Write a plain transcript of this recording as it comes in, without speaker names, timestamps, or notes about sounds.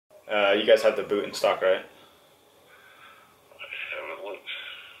You guys have the boot in stock, right?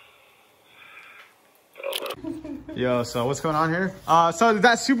 Yo, so what's going on here? So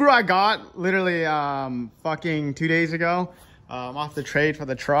that Subaru I got literally fucking 2 days ago, off the trade for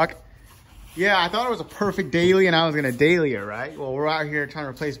the truck. Yeah, I thought it was a perfect daily and I was gonna daily it, right? Well, we're out here trying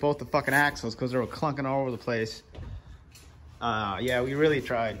to replace both the fucking axles because they were clunking all over the place. Yeah, we really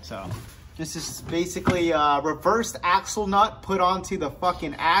tried. So this is basically reversed axle nut put onto the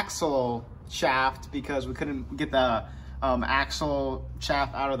fucking axle shaft because we couldn't get the axle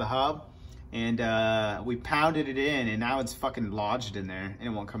shaft out of the hub. And we pounded it in and now it's fucking lodged in there and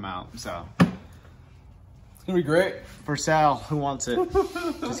it won't come out. So it's gonna be great. For sale, who wants it?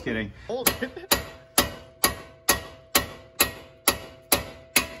 Just kidding. Hold it.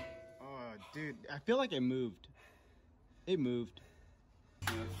 Oh, dude, I feel like it moved. It moved.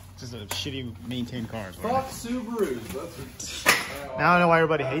 Just a shitty maintained car. Fuck Subarus. That's what... Now I know why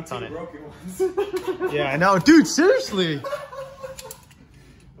everybody hates on it. Yeah, I know, dude. Seriously.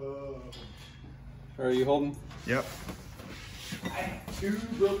 Are you holding? Yep. I have 2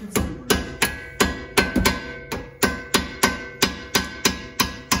 broken Subarus.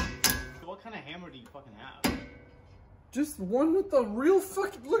 What kind of hammer do you fucking have? Just one with the real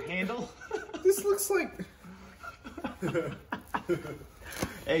fucking look. Handle? This looks like.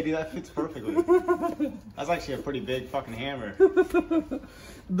 Hey, dude, that fits perfectly. That's actually a pretty big fucking hammer.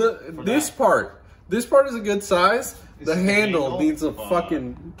 This part is a good size. The handle needs a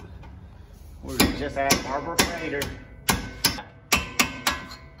fucking. We're just at Harbor Freighter.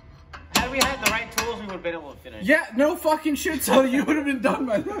 Had we had the right tools, we would have been able to finish. Yeah, no fucking shit. So you would have been done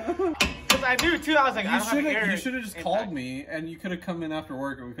by now. Because I knew too. I was like, you should have just called me, and you could have come in after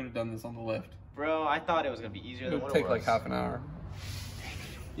work, and we could have done this on the lift. Bro, I thought it was gonna be easier than what it was. It would take like half an hour.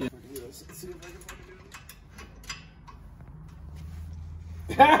 Yeah.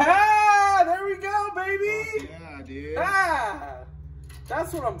 There we go, baby. Oh, yeah, dude. Ah,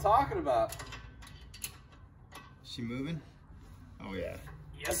 that's what I'm talking about. She moving? Oh yeah.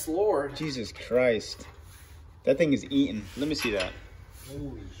 Yes, Lord. Jesus Christ. That thing is eating. Let me see that.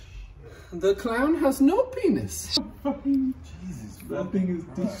 Holy shit. The clown has no penis. Jesus, that thing is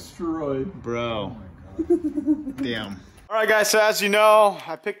destroyed. Bro. Oh my God. Damn. Alright guys, so as you know,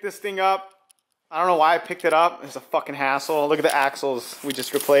 I picked this thing up. I don't know why I picked it up. It's a fucking hassle. Look at the axles we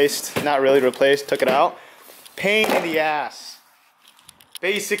just replaced. Not really replaced, took it out. Pain in the ass.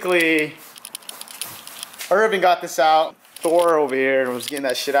 Basically, Irvin got this out. Thor over here was getting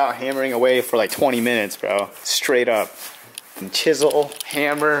that shit out, hammering away for like 20 minutes, bro. Straight up. And chisel,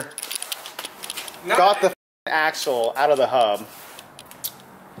 hammer. Got the axle out of the hub.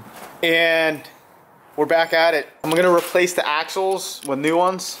 And we're back at it. I'm gonna replace the axles with new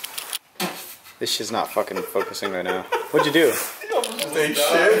ones. This shit's not fucking focusing right now. What'd you do? Damn,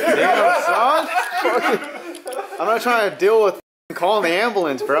 son. I'm not trying to deal with calling the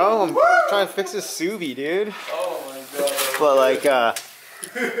ambulance, bro. I'm trying to fix this Subi, dude. Oh my God. But like,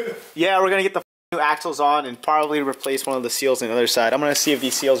 yeah, we're gonna get the new axles on and probably replace one of the seals on the other side. I'm gonna see if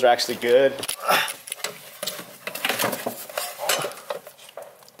these seals are actually good.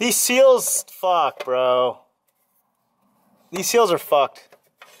 These seals, fuck, bro. These seals are fucked.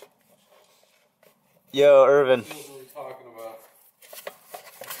 Yo, Irvin. What are we talking about?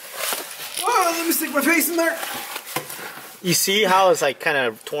 Oh, let me stick my face in there. You see how it's like kind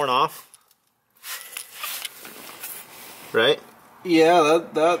of torn off? Right? Yeah,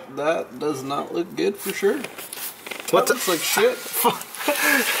 that does not look good for sure. That looks like shit.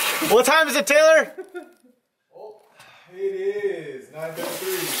 What time is it, Taylor? Oh, it is 9:03.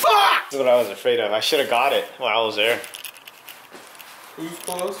 Fuck! That's what I was afraid of. I should have got it while I was there. Who's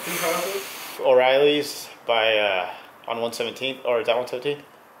close? Who's close? O'Reilly's by on 117th, or is that 117th?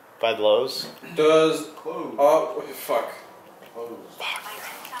 By the Lowe's. Does close? Oh fuck. Close. Fuck,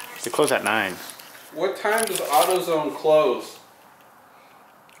 bro. They close at 9. What time does AutoZone close?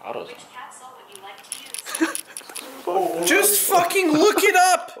 AutoZone. Just fucking look it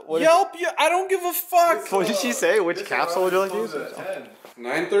up. Yelp. I don't give a fuck. What did she say? Which capsule would you like to use?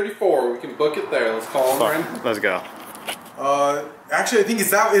 9:34. We can book it there. Let's call them. Let's go. Actually, I think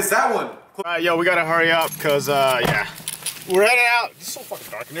it's that one. Alright, yo, we gotta hurry up, cause, yeah. We're heading out. It's so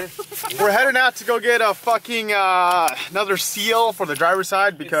fucking dark in here. We're heading out to go get a fucking, another seal for the driver's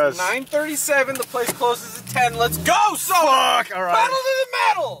side, because... It's 9:37, the place closes at 10. Let's go, so fuck, alright. Pedal to the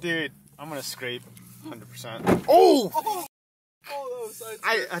metal! Dude, I'm gonna scrape 100%. Oh!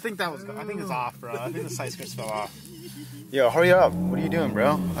 I think that was, I think it's off, bro. I think the side skirts fell off. Yo, hurry up. What are you doing,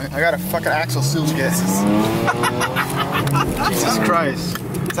 bro? I got a fucking axle seal to get. Jesus Christ.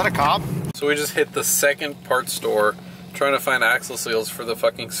 Is that a cop? So we just hit the second parts store trying to find axle seals for the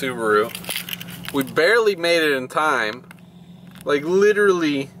fucking Subaru. We barely made it in time. Like,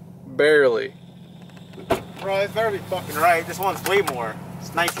 literally, barely. Bro, it's better be fucking right. This one's way more. It's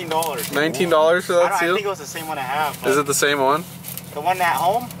 $19. $19 for that seal? I think it was the same one I have. Is it the same one? The one at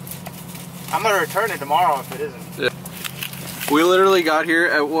home? I'm gonna return it tomorrow if it isn't. Yeah. We literally got here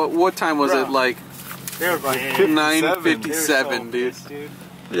at what time was it? Like they were like 9:57, dude.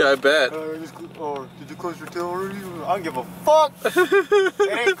 Yeah, I bet. Did you close your till already? I don't give a fuck.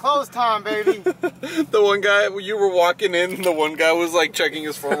 It ain't close time, baby. The one guy, you were walking in, the one guy was like checking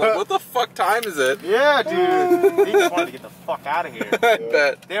his phone, like, what the fuck time is it? Yeah, dude. He just wanted to get the fuck out of here. I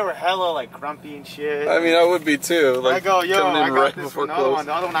bet. They were hella like grumpy and shit. I mean, I would be too. Like, I go, yo, coming in I got right this before another close. one.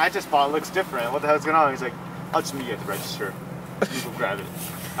 The other one I just bought looks different. What the hell's going on? He's like, I'll just meet you at the register. You go grab it.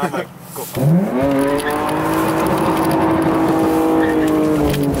 I'm like, go.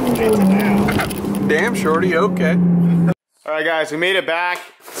 Damn, shorty, okay. Alright guys, we made it back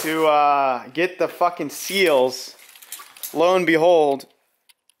to get the fucking seals. Lo and behold,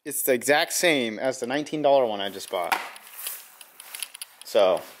 it's the exact same as the $19 one I just bought.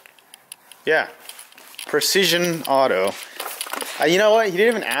 So, yeah. Precision Auto. You know what? He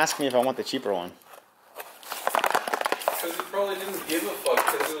didn't even ask me if I want the cheaper one. Because he probably didn't give a fuck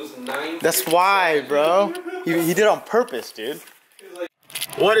because it was $9. That's why, bro. He did it on purpose, dude.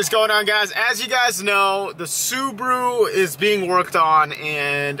 What is going on, guys? As you guys know, the Subaru is being worked on,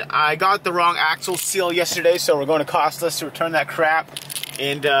 and I got the wrong axle seal yesterday, so we're going to Costas to return that crap,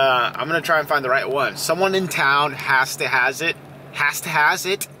 and I'm gonna try and find the right one. Someone in town has to has it,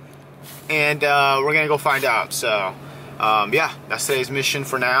 and we're gonna go find out. So yeah, that's today's mission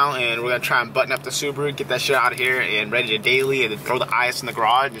for now, and we're gonna try and button up the Subaru, get that shit out of here, and ready to daily, and then throw the IS in the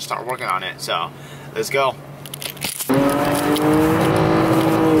garage and start working on it. So let's go.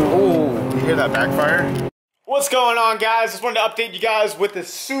 You hear that backfire? What's going on, guys? Just wanted to update you guys with the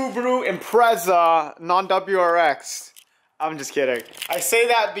Subaru Impreza non-WRX. I'm just kidding. I say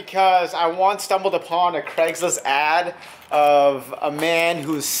that because I once stumbled upon a Craigslist ad of a man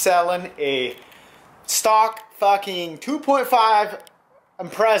who's selling a stock fucking 2.5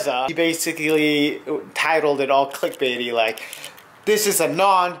 Impreza. He basically titled it all clickbaity, like, this is a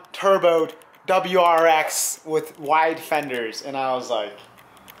non-turboed WRX with wide fenders. And I was like,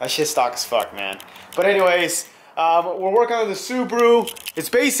 that shit stock as fuck, man. But anyways, we're working on the Subaru. It's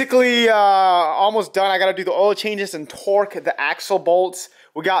basically almost done. I gotta do the oil changes and torque the axle bolts.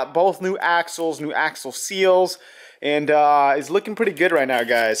 We got both new axles, new axle seals, and it's looking pretty good right now,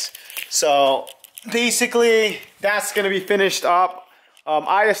 guys. So basically, that's gonna be finished up.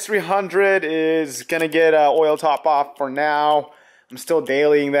 IS300 is gonna get oil top off for now. I'm still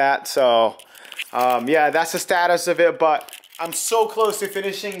dailying that, so yeah, that's the status of it. But I'm so close to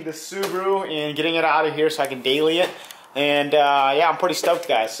finishing the Subaru and getting it out of here so I can daily it. And yeah, I'm pretty stoked,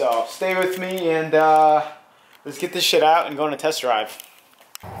 guys. So stay with me and let's get this shit out and go on a test drive.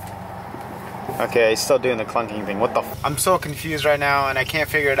 Okay, still doing the clunking thing. What the f— I'm so confused right now and I can't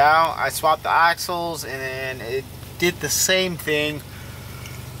figure it out. I swapped the axles and then it did the same thing.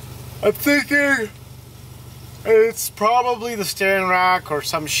 I'm thinking it's probably the steering rack or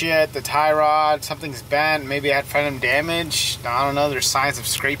some shit, the tie rod, something's bent, maybe I had phantom damage. I don't know, there's signs of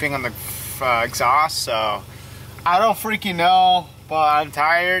scraping on the exhaust, so I don't freaking know, but I'm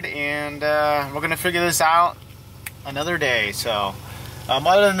tired and we're gonna figure this out another day. So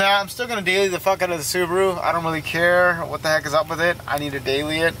other than that, I'm still gonna daily the fuck out of the Subaru. I don't really care what the heck is up with it. I need to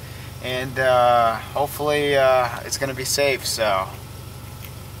daily it, and hopefully it's gonna be safe. So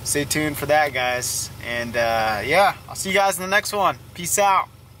stay tuned for that, guys. And yeah, I'll see you guys in the next one. Peace out.